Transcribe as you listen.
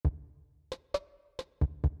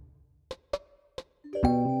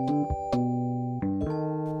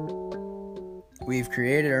We've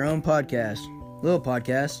created our own podcast, little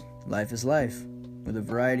podcast, Life is Life, with a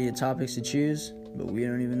variety of topics to choose, but we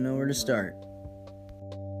don't even know where to start.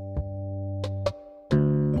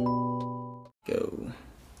 Go.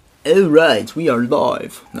 Alright, we are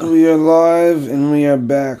live. No. We are live and we are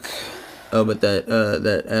back. Oh, but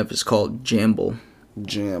that app is called Jamble.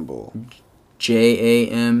 Jamble.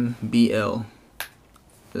 Jambl.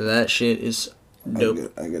 That shit is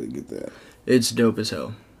dope. I gotta get that. It's dope as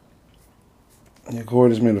hell. Yeah, Corey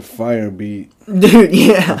just made a fire beat. Dude,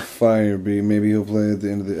 yeah. A fire beat. Maybe he'll play at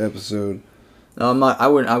the end of the episode. I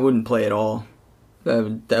wouldn't play at all.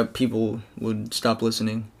 That people would stop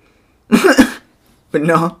listening. But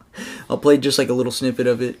no, I'll play just like a little snippet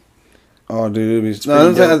of it. Oh, dude, it'd be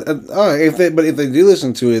if they do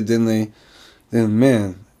listen to it, then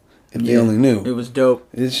man, if they only knew. It was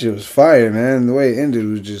dope. This shit was fire, man. The way it ended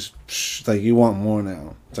was just like you want more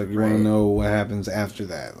now. It's like you want to know what happens after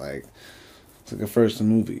that. Like it's like a first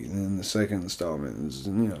movie, and then the second installment is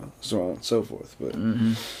so on and so forth. But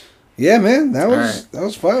yeah, man, that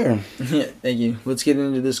was fire. Yeah, thank you. Let's get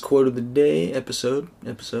into this quote of the day episode.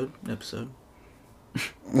 Quote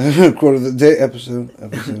of the day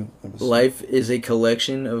episode. Life is a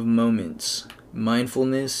collection of moments.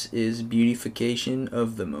 Mindfulness is beautification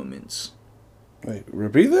of the moments. Wait,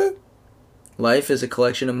 repeat that? Life is a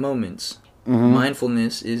collection of moments.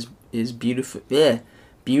 Mindfulness is beautiful. Yeah,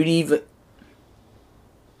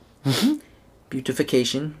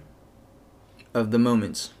 beautification of the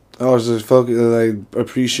moments. Oh, it's just focus, like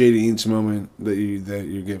appreciating each moment that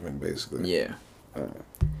you're given, basically. Yeah.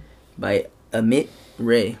 By Amit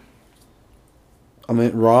Ray.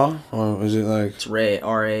 Amit Ra, or is it like? It's Ray,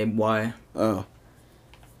 R-A-Y. Oh.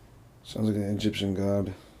 Sounds like an Egyptian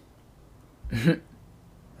god.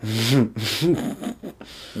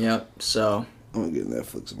 Yep. So. I'm gonna get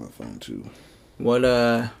Netflix on my phone too.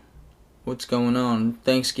 What's going on?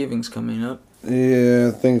 Thanksgiving's coming up.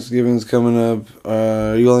 Yeah, Thanksgiving's coming up.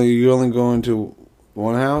 You only going to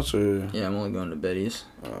one house or? Yeah, I'm only going to Betty's.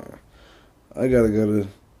 I gotta go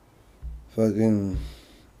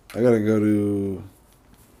to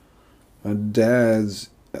my dad's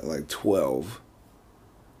at like 12.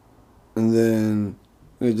 And then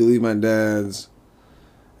I have to leave my dad's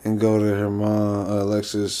and go to her mom,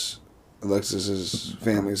 Alexis's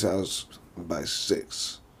family's house by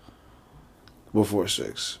 6. Before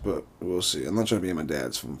 6, but we'll see. I'm not trying to be at my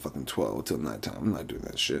dad's from fucking 12 till nighttime. I'm not doing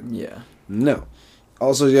that shit. Yeah. No.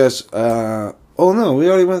 Also, yes, oh no, we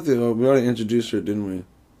already introduced her, didn't we?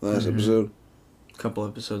 Last episode? A couple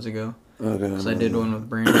episodes ago. Okay. Because I did one with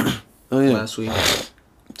Brandon last week.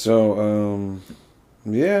 So,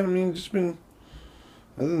 yeah, I mean, just been,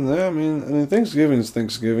 other than that, I mean, Thanksgiving's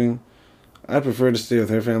Thanksgiving. I prefer to stay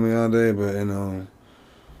with her family all day, but,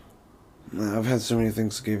 I've had so many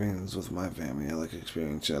Thanksgivings with my family. I like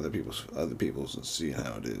experiencing other people's and see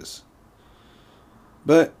how it is.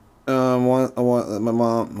 But, I want my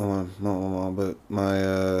mom, but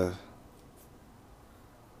my,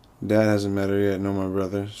 dad hasn't met her yet, nor my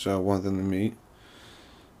brother, so I want them to meet.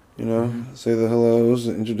 Say the hellos,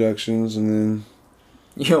 the introductions, and then...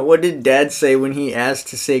 Yo, what did Dad say when he asked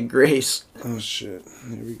to say grace? Oh, shit.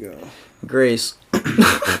 Here we go. Grace.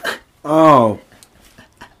 Oh.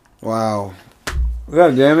 Wow.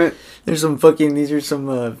 God damn it. These are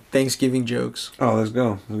some Thanksgiving jokes. Oh, let's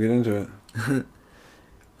go. Let's get into it.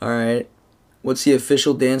 Alright. What's the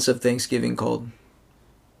official dance of Thanksgiving called?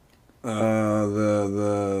 The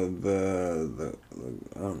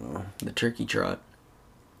I don't know. The turkey trot.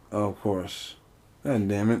 Oh, of course. God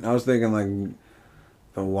damn it. I was thinking like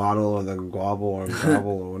the waddle or the gobble or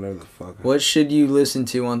gobble or whatever the fuck. What should you listen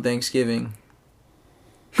to on Thanksgiving?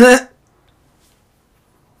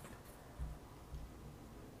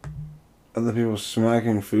 Other people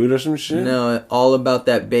smacking food or some shit? No, all about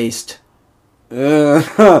that based.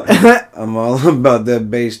 I'm all about that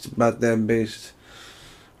based.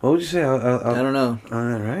 What would you say? I don't know.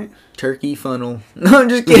 All right. Turkey funnel. No, I'm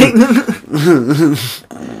just kidding.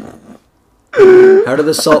 How do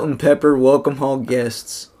the salt and pepper welcome all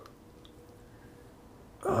guests?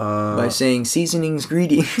 By saying seasonings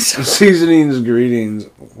greetings. Seasonings greetings.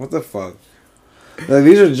 What the fuck? Like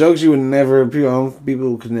these are jokes you would never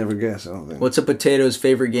people could never guess. I don't think. What's a potato's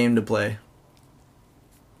favorite game to play?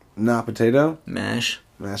 Not potato. Mashed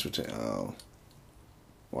potato. Oh.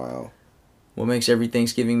 Wow. What makes every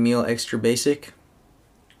Thanksgiving meal extra basic?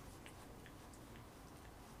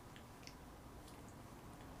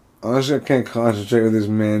 Honestly, I can't concentrate with this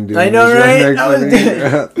man doing I know,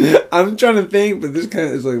 this right? I'm trying to think, but this guy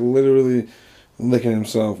is like literally licking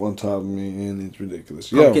himself on top of me, and it's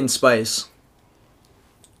ridiculous. Pumpkin spice.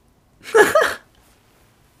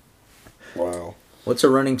 Wow. What's a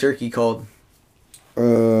running turkey called?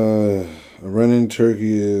 A running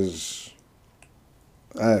turkey is.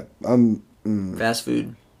 Fast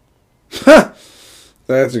food. That's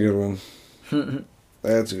a good one.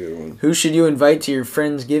 That's a good one. Who should you invite to your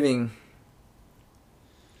Friendsgiving?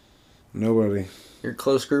 Nobody. Your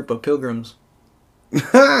close group of pilgrims.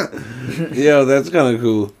 Yo, that's kind of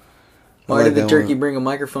cool. Why did the turkey bring a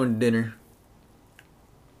microphone to dinner?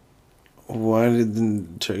 Why did the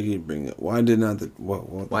turkey bring it? Why did not the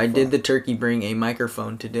what? Why did the turkey bring a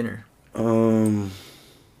microphone to dinner? Because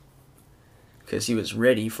he was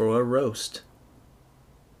ready for a roast.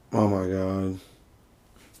 Oh my god.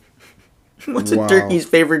 What's a turkey's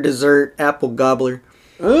favorite dessert? Apple gobbler.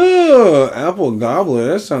 Oh, apple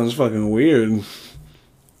gobbler. That sounds fucking weird.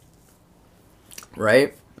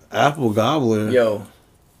 Right? Apple gobbler. Yo,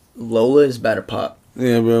 Lola is about to pop.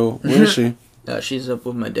 Yeah, bro. Where is she? She's up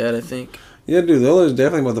with my dad, I think. Yeah, dude. Lola's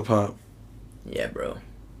definitely about to pop. Yeah, bro.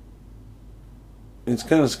 It's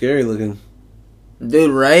kind of scary looking.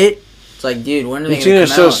 Dude, right? It's like, dude, when are they You gonna see her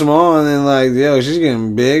come so out? small, and then like, yo, she's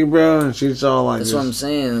getting big, bro. And she's all like, That's what I'm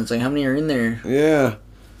saying. It's like, how many are in there? Yeah.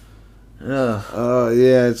 Ugh.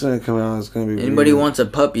 Yeah, it's gonna come out. It's gonna be. Anybody weird. wants a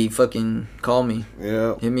puppy, fucking call me.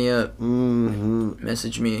 Yeah. Hit me up. Mm-hmm.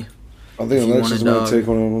 Message me. I think Alexis might take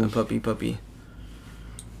one of them. A puppy.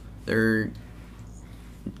 They're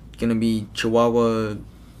gonna be Chihuahua,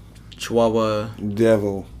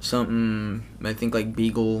 Devil. something. I think like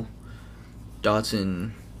Beagle,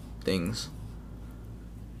 Dotson things.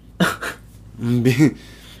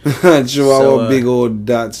 Chihuahua, big old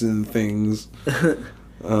Dotson things.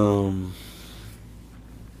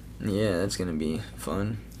 Yeah, that's gonna be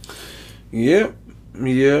fun. Yep.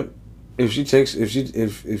 If she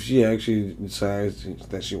actually decides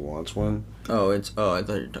that she wants one. I thought you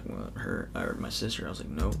were talking about her or my sister. I was like,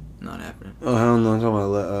 nope, not happening. Oh hell no! I'm talking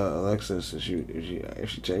about Alexis. If she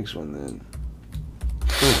takes one, then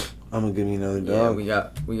I'm gonna give me another dog. Yeah,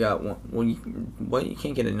 we got one. Well, you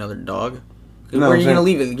can't get another dog. No, where are you gonna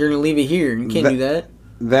leave it? You're gonna leave it here. You can't do that.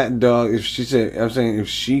 That dog. I'm saying if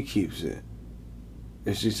she keeps it.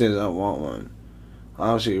 If she says I want one,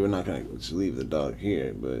 obviously we're not gonna just leave the dog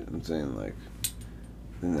here. But I'm saying like,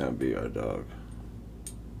 then that'll be our dog.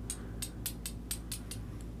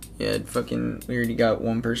 Yeah, we already got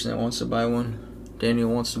one person that wants to buy one.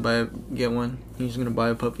 Daniel wants to get one. He's gonna buy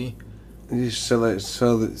a puppy. You sell him.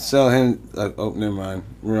 Like, oh, never mind.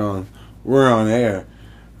 We're on air.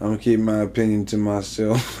 I'm gonna keep my opinion to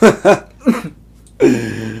myself. I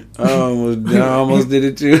almost did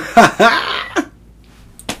it too.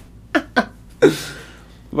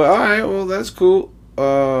 But alright, well that's cool.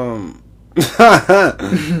 I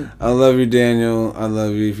love you, Daniel. I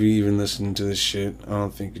love you if you even listen to this shit. I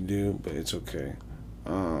don't think you do, but it's okay.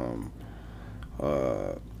 I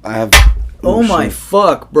have. Oh my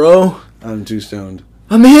fuck, bro! I'm too stoned.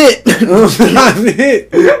 I'm hit. I'm hit.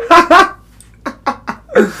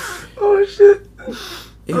 Oh shit!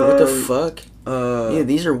 Ew, what the fuck? Yeah,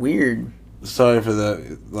 these are weird. Sorry for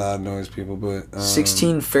that loud noise, people, but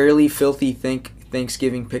 16 fairly filthy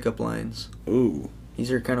Thanksgiving pickup lines. Ooh, these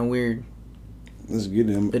are kind of weird. Let's get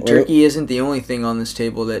them. The turkey isn't the only thing on this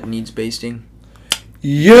table that needs basting.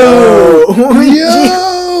 Yo!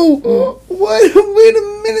 What? Wait a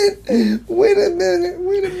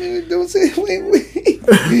minute! Don't say. Wait.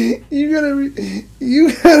 You gotta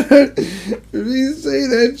re-say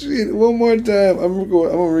that shit one more time. I'm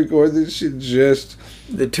gonna record this shit just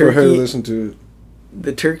for her to listen to it.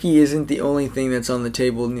 The turkey isn't the only thing that's on the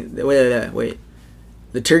table. Wait.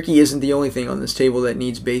 The turkey isn't the only thing on this table that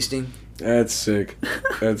needs basting. That's sick.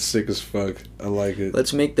 That's sick as fuck. I like it.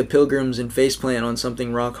 Let's make the pilgrims and faceplant on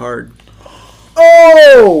something rock hard.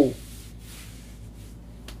 Oh!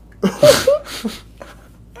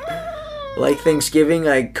 Like Thanksgiving,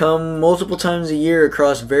 I come multiple times a year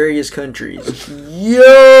across various countries.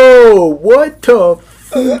 Yo! What the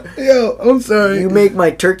fuck? Yo, I'm sorry. You make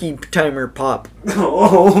my turkey timer pop.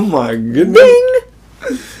 Oh my goodness. Ding!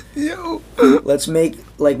 Yo. Let's make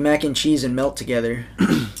like mac and cheese and melt together.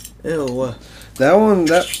 Ew. That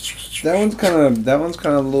one's kind of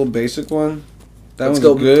a little basic one. Let's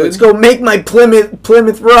go, good. Let's go make my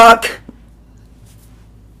Plymouth Rock.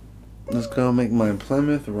 Let's go make my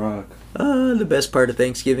Plymouth Rock. The best part of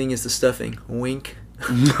Thanksgiving is the stuffing. Wink.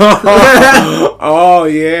 Oh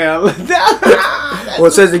yeah. Well,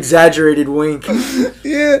 it says exaggerated wink.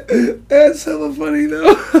 Yeah, that's hella funny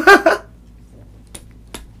though.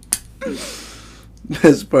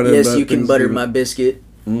 Best part yes, about you can butter Thanksgiving. my biscuit.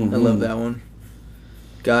 Mm-hmm. I love that one.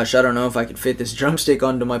 Gosh, I don't know if I could fit this drumstick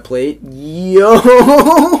onto my plate.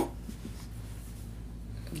 Yo!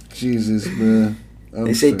 Jesus, man.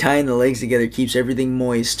 They say tying the legs together keeps everything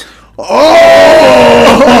moist. Oh!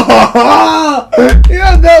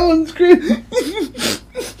 Yeah, that one's crazy.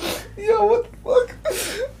 Yo, what the fuck?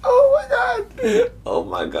 Oh my god. Oh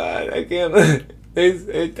my god, I can't.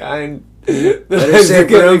 It's time. Better save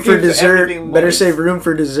room for dessert. Better save room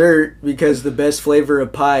for dessert because the best flavor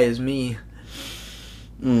of pie is me.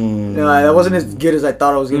 No, that wasn't as good as I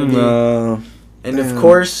thought it was gonna be. And of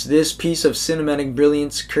course, this piece of cinematic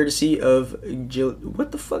brilliance, courtesy of Jill.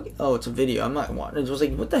 What the fuck? Oh, it's a video. I'm not watching. It was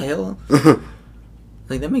like, what the hell?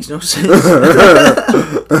 Like, that makes no sense.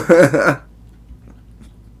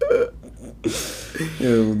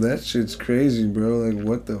 Yo, that shit's crazy, bro. Like,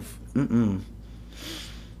 what the?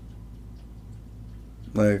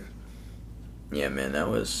 Like. Yeah, man, that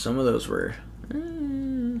was. Some of those were.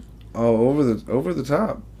 Oh, over the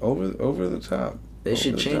top. Over the top. They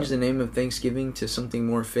should change the name of Thanksgiving to something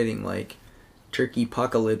more fitting, like Turkey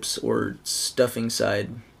Apocalypse or Stuffing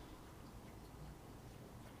Side.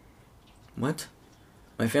 What?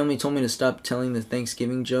 My family told me to stop telling the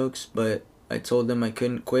Thanksgiving jokes, but I told them I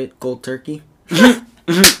couldn't quit cold turkey. That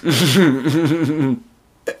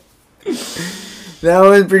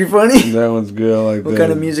was pretty funny. That one's good. I like What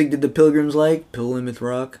kind of music did the Pilgrims like? Plymouth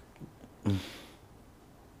Rock.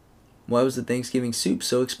 Why was the Thanksgiving soup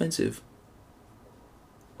so expensive?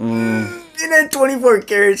 It had 24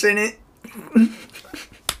 carrots in it.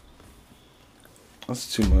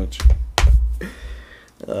 That's too much.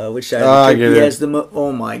 Which side of the turkey has the most?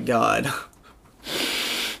 Oh my god.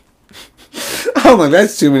 Oh my,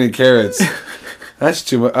 that's too many carrots. That's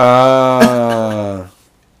too much.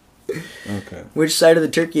 Okay. Which side of the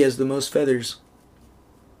turkey has the most feathers?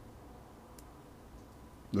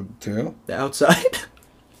 The tail? The outside?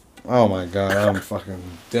 Oh my god, I'm fucking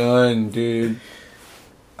done, dude.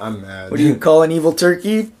 I'm mad. What do you call an evil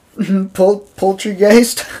turkey?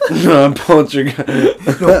 Poultrygeist? No, I'm poultry. No,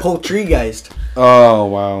 poultrygeist. Oh,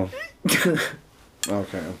 wow.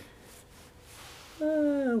 Okay.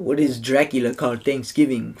 What is Dracula called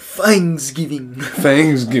Thanksgiving? Thanksgiving.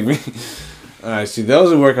 Thanksgiving. Alright, see, those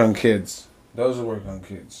would work on kids. Okay.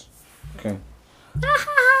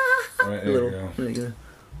 Alright, there you go.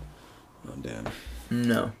 Oh, damn.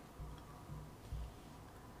 No.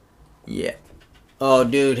 Yeah. Oh,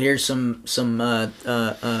 dude, here's some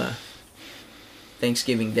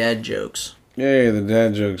Thanksgiving dad jokes. Yay, the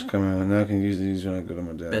dad jokes come out. Now I can use these when I go to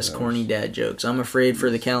my dad's Best house. corny dad jokes. I'm afraid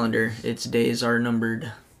for the calendar. Its days are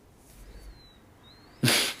numbered.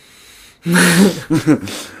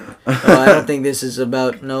 I don't think this is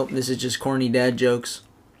about... Nope, this is just corny dad jokes.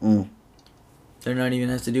 They're not even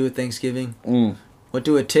has to do with Thanksgiving. What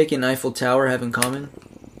do a tick and Eiffel Tower have in common?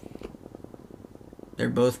 They're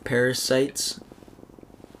both parasites.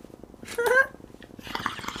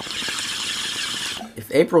 If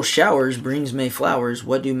April showers brings May flowers,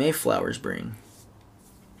 what do May flowers bring?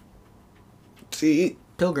 See?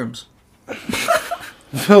 Pilgrims.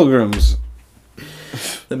 Pilgrims.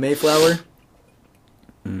 The Mayflower?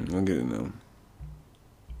 I'll get it now.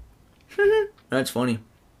 That's funny.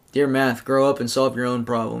 Dear Math, grow up and solve your own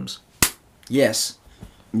problems. Yes.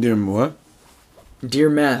 Dear what? Dear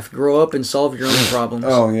Math, grow up and solve your own problems.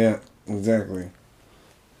 Oh, yeah. Exactly.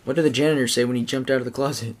 What did the janitor say when he jumped out of the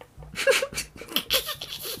closet?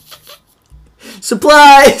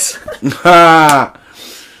 Supplies!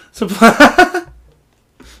 Supplies.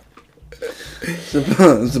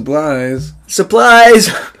 Supplies!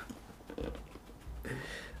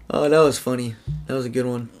 Oh, that was funny. That was a good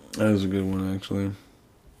one. That was a good one, actually.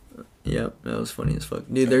 Yep, that was funny as fuck.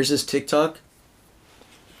 Dude, there's this TikTok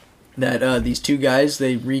that these two guys,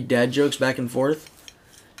 they read dad jokes back and forth,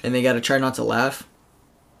 and they gotta try not to laugh.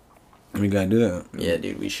 We gotta do that. Yeah,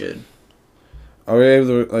 dude, we should. Are we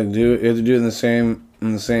able to like do it? You have to do it in the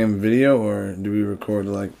same video, or do we record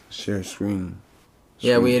like share screen?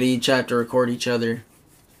 Yeah, we had each have to record each other.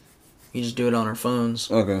 We just do it on our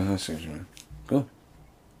phones. Okay, I see what you mean. Cool.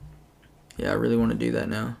 Yeah, I really want to do that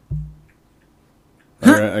now.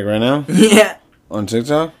 Like right now? Yeah. On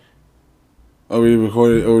TikTok? Or we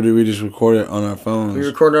record it, or do we just record it on our phones? We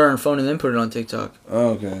record it on our phone and then put it on TikTok. Oh,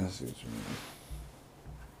 okay, I see what you mean.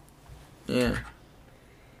 Yeah.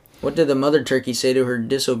 What did the mother turkey say to her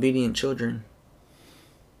disobedient children?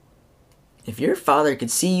 If your father could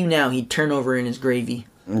see you now, he'd turn over in his gravy.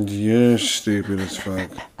 You're stupid as fuck.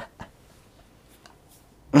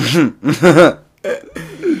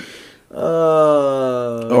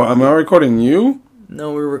 Oh, am I recording you?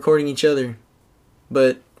 No, we're recording each other.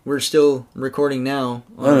 But we're still recording now.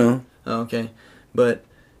 I know. Oh, okay. But,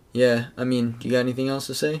 yeah, I mean, you got anything else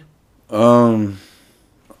to say? Oh,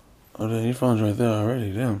 your phone's right there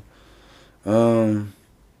already, damn.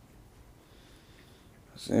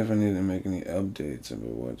 See if I need to make any updates about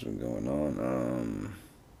what's been going on.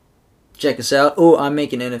 Check us out. Oh, I'm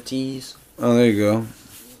making NFTs. Oh, there you go.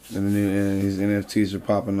 And these NFTs are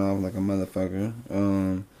popping off like a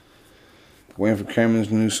motherfucker. Waiting for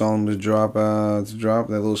Cameron's new song to drop. That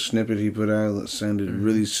little snippet he put out that sounded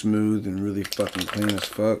really smooth and really fucking clean as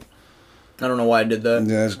fuck. I don't know why I did that.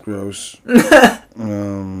 Yeah, that's gross.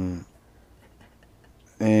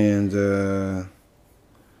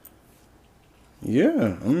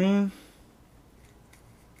 Yeah, I mean,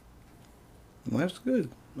 life's good.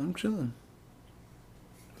 I'm chilling.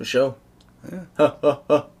 For sure. Yeah.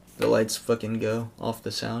 The lights fucking go off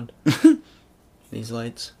the sound. These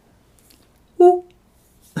lights. Woo.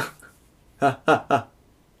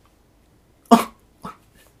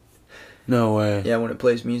 No way. Yeah, when it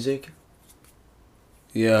plays music.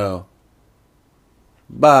 Yo.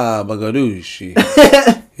 Baba Gadushi.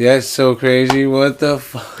 Yeah, it's so crazy. What the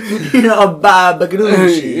fuck? You know, Baba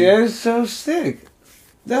Gadushi. Yeah, it's so sick.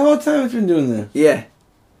 That whole time it's been doing that. Yeah.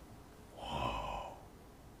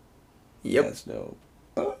 Yep. That's dope.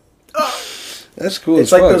 That's cool.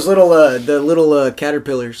 It's like those little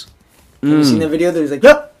caterpillars. Have you seen that video? There's like,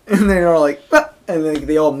 yup, and they're all like, ah, and then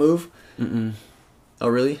they all move. Mm-mm. Oh,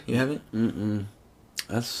 really? You haven't? Mm-mm.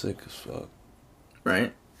 That's sick as fuck.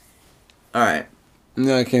 Right. All right.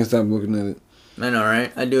 No, I can't stop looking at it. I know,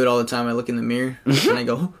 right? I do it all the time. I look in the mirror and I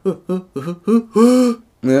go,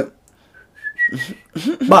 Yep.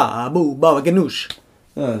 Babu Baba Ganoush.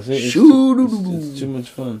 Oh, it's too much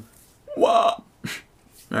fun. Wow.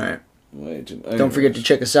 All right. Wait, Don't forget to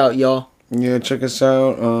check us out, y'all. Yeah, check us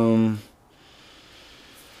out.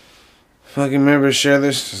 Fucking remember, share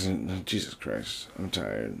this. Jesus Christ, I'm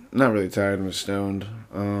tired. Not really tired. I'm stoned.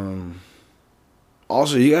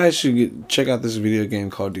 Also, you guys should check out this video game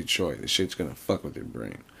called Detroit. This shit's gonna fuck with your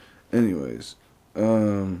brain. Anyways,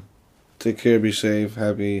 take care. Be safe.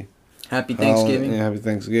 Happy Thanksgiving. Happy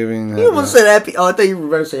Thanksgiving. You almost said happy. Oh, I thought you were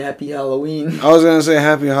going to say happy Halloween. I was gonna say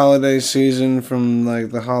happy holiday season from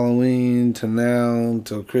like the Halloween to now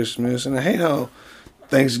till Christmas, and I hate how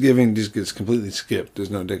Thanksgiving just gets completely skipped. There's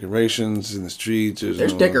no decorations in the streets.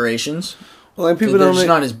 There's decorations. Well, like people don't. It's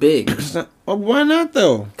not as big. It's not, well, why not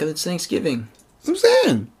though? Because it's Thanksgiving. That's what I'm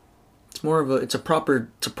saying. It's more of a. It's a proper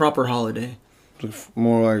holiday.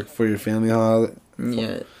 More like for your family holiday.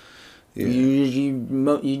 Yeah. Yeah.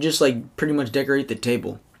 You just like pretty much decorate the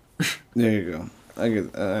table. There you go. I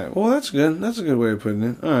get. All right. Well, that's good. That's a good way of putting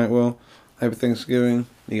it. All right. Well, happy Thanksgiving.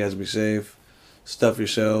 You guys be safe. Stuff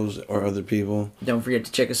yourselves or other people. Don't forget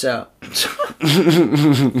to check us out.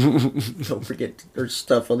 Don't forget to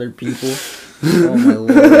stuff other people. Oh my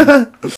Lord.